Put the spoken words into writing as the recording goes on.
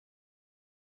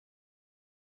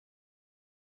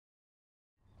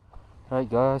Alright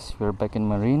guys, we're back in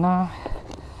Marina.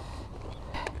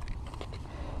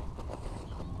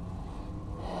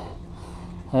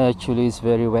 Actually it's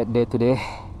very wet day today.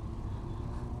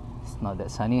 It's not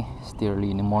that sunny, still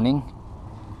early in the morning.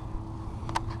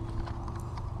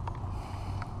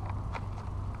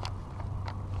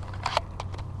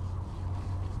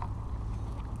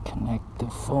 Connect the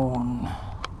phone.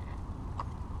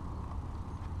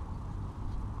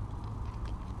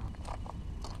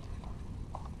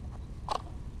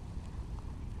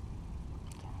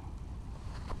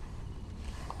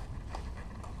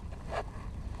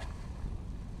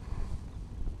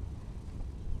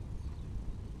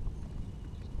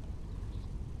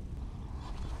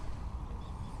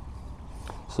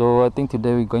 So I think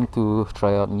today we're going to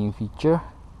try out new feature.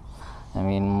 I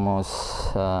mean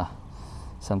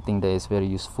something that is very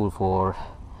useful for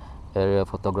area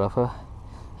photographer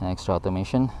and extra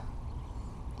automation.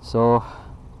 So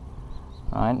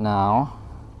right now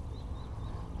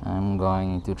I'm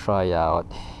going to try out.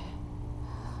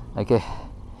 Okay,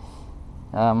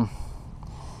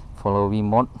 follow V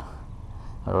mode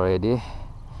already,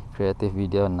 creative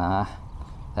video. Nah,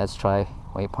 let's try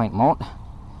waypoint mode.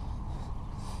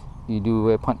 You do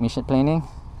waypoint mission planning,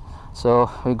 so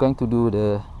we're going to do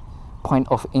the point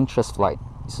of interest flight.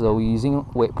 So we're using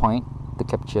waypoint to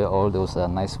capture all those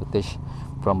nice footage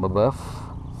from above.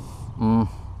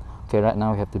 Okay, right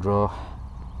now we have to draw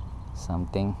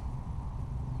something.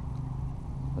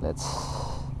 Let's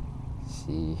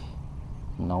see.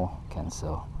 No,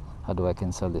 cancel. How do I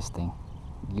cancel this thing?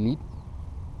 Delete.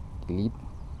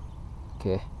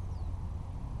 Okay,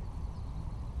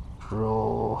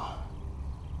 draw.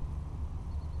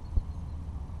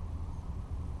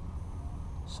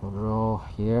 So draw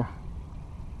here.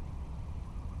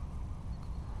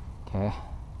 Okay,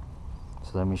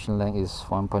 so the mission length is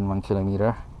 1.1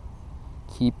 kilometer.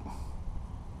 Keep.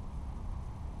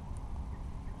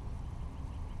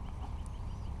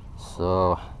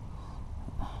 So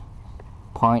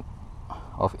point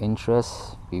of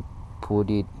interest, we put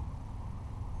it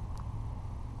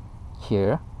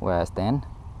here where I stand.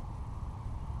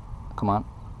 Come on.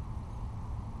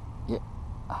 Yeah,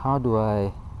 how do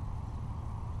I?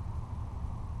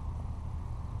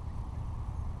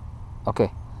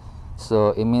 Okay, so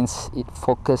it means it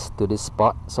focused to this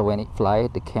spot. So when it fly,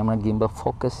 the camera gimbal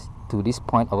focus to this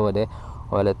point over there,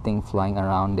 while the thing flying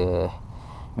around the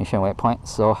mission waypoint.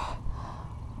 So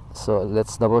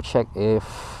let's double check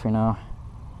if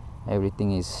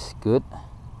everything is good.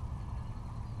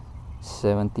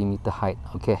 70 meter height.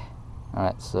 Okay, all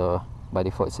right, so by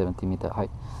default 70 meter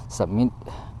height. Submit.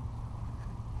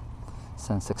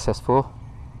 Send successful.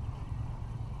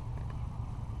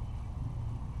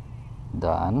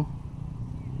 Done.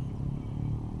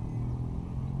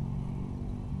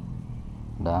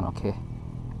 Okay,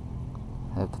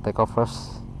 I have to take off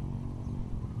first.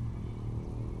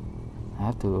 I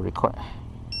have to record.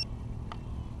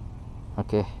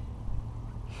 Okay,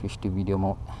 switch to video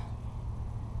mode.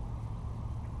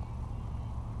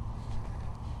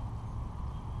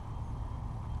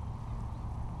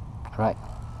 Right.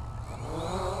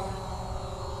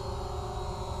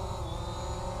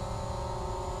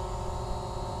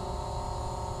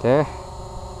 Okay,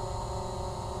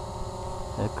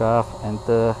 aircraft,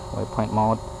 enter waypoint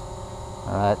mode.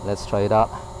 Alright, let's try it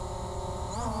out.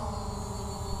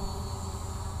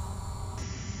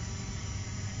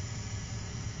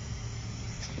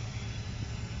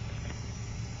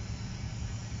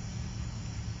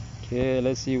 Okay,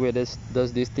 let's see where does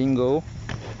this thing go.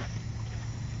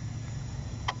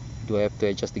 Do I have to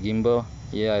adjust the gimbal?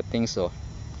 Yeah, I think so.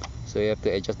 So you have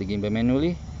to adjust the gimbal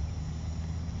manually.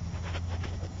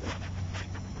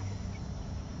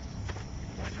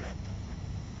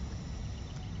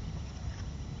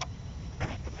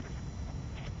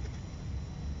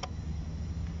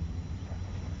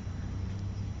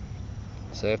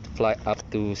 So I have to fly up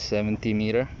to 70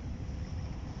 meter.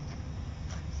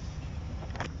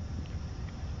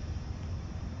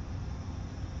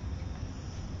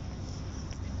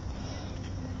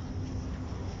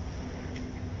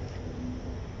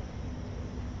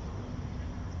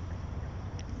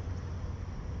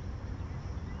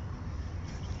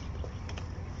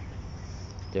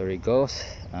 There it goes.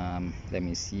 Let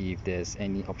me see if there's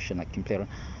any option I can play around.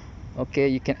 Okay,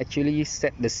 you can actually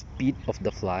set the speed of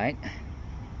the flight.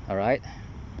 Alright,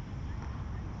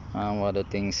 what are the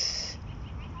things?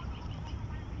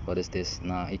 What is this?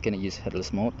 Now you can use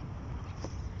headless mode.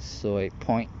 So I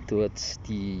point towards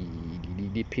the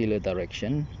pillar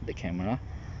direction, the camera.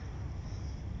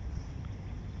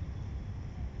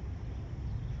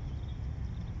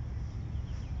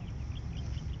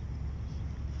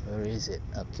 Very is it?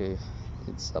 Okay,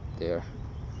 it's up there.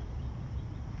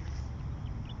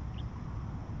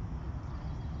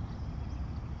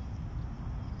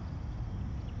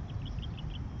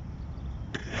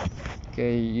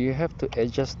 Okay, you have to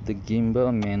adjust the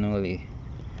gimbal manually.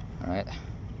 Alright.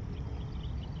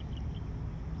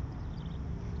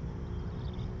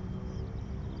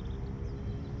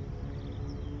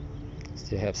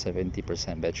 Still have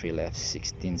 70% battery left,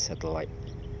 16 satellite.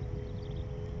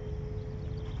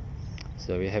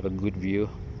 So we have a good view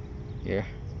here.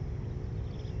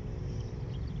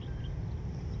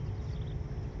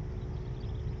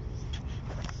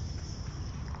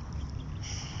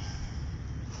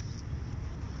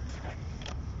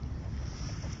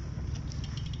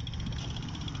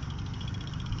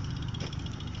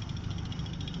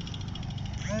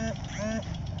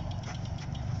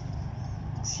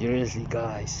 Seriously,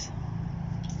 guys.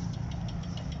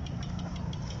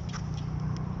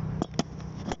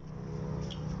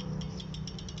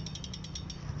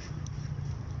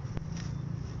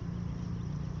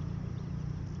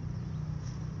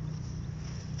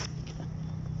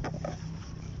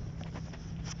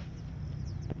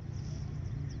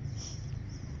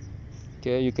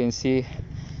 Okay, you can see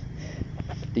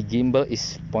the gimbal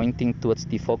is pointing towards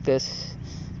the focus.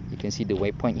 You can see the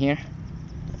waypoint here.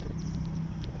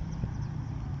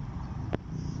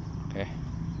 Okay.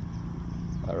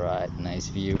 Alright, nice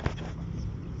view.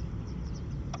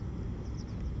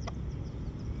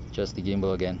 Just the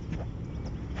gimbal again.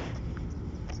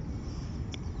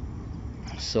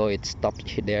 So it stopped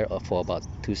there for about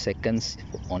 2 seconds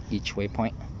on each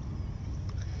waypoint.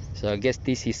 So I guess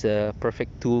this is a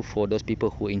perfect tool for those people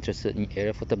who are interested in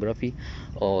aerial photography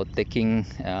or taking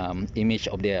image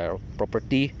of their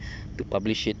property to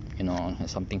publish it, you know,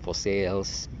 something for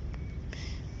sales,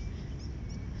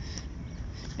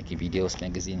 making videos,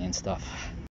 magazine and stuff.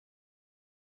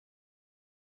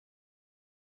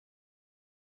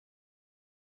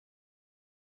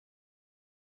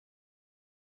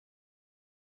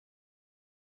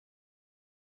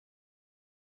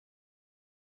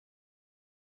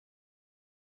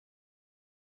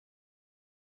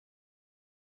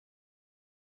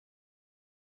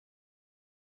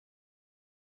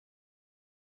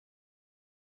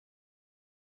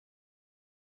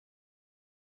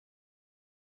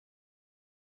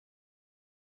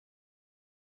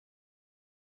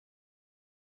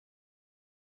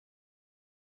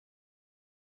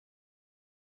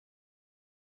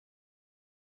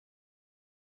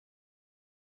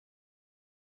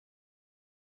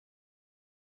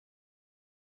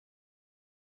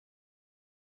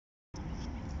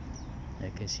 I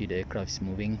can see the aircraft is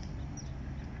moving.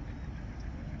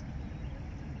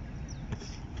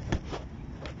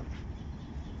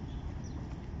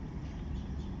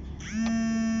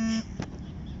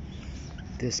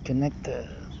 Disconnected.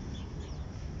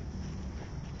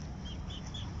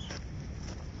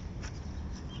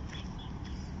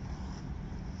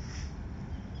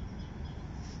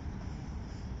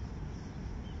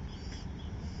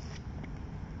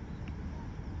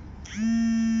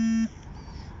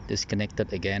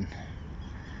 Disconnected again.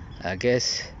 I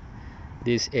guess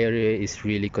this area is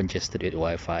really congested with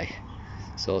Wi-Fi.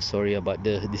 So sorry about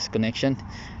the disconnection.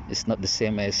 It's not the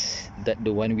same as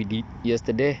the one we did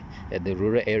yesterday at the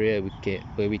rural area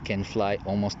where we can fly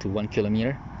almost to 1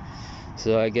 kilometer.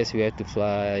 So I guess we have to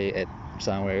fly at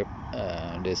somewhere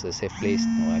there's a safe place,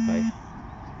 no Wi-Fi.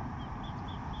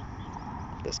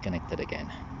 Disconnected again.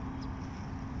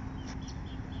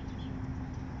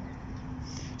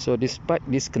 So despite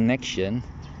this connection,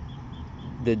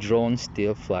 the drone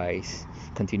still flies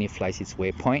its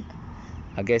waypoint.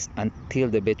 I guess until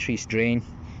the battery is drained,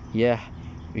 yeah,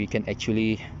 we can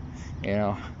actually, you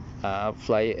know,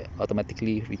 fly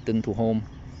automatically, return to home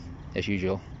as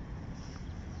usual.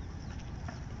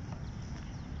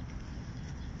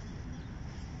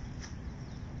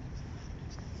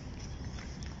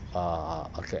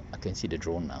 Okay, I can see the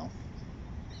drone now.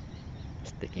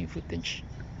 It's taking footage.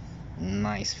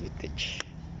 Nice footage.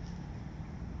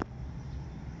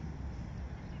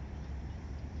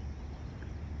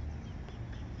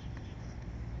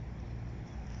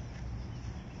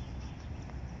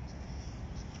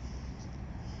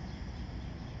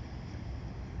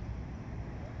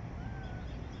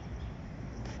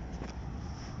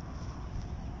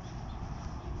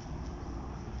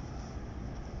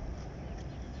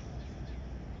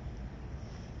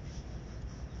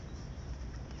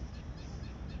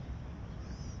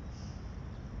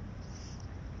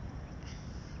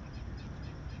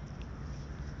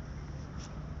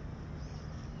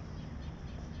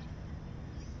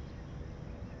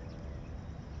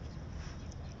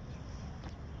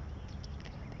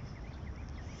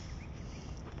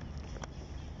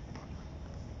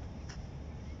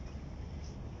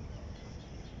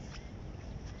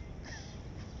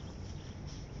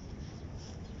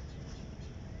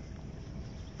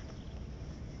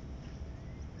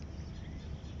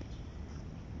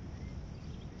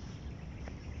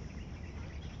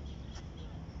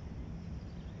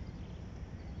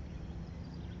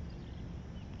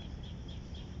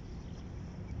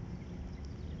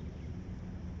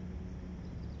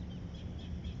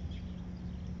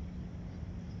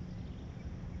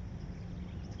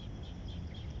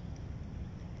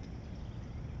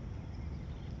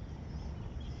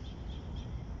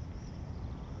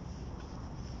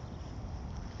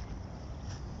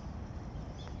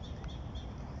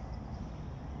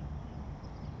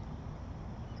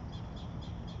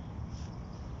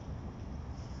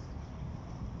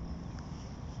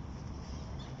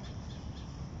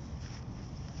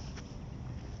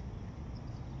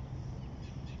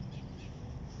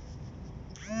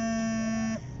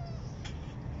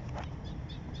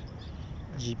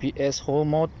 GPS hold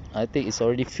mode. I think it's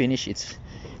already finished its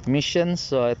mission,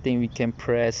 so I think we can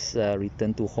press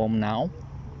return to home now.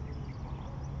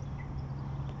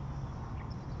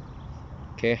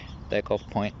 Okay, takeoff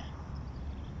point.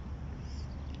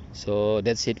 So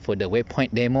that's it for the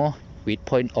waypoint demo with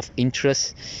point of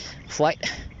interest flight.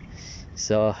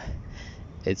 So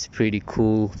it's pretty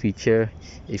cool feature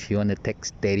if you want to take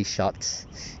steady shots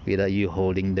without you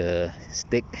holding the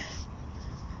stick.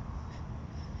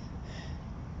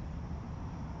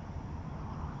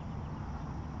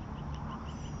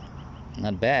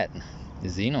 Not bad,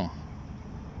 Zino.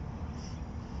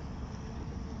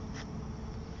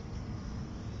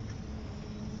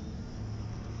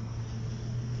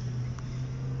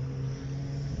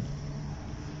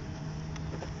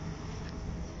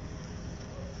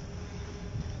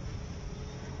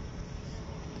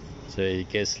 So you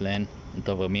guys land on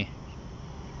top of me.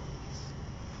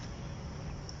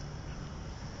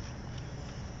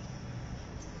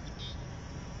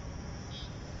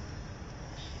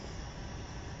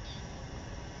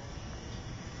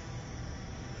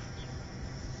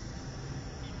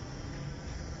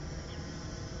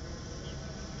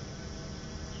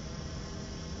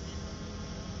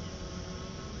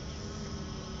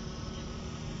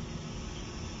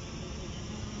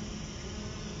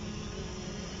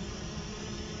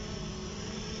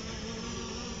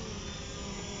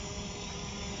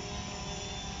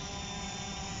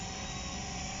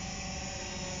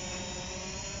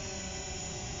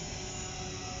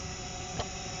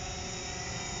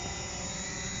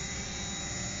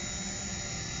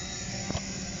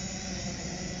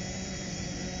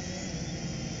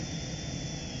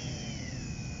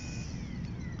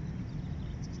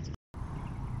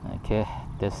 Okay,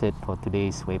 that's it for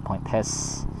today's waypoint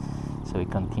test. So we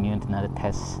continue to another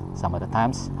test some other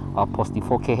times. I'll post the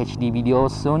 4K HD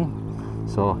videos soon,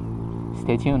 so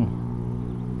stay tuned.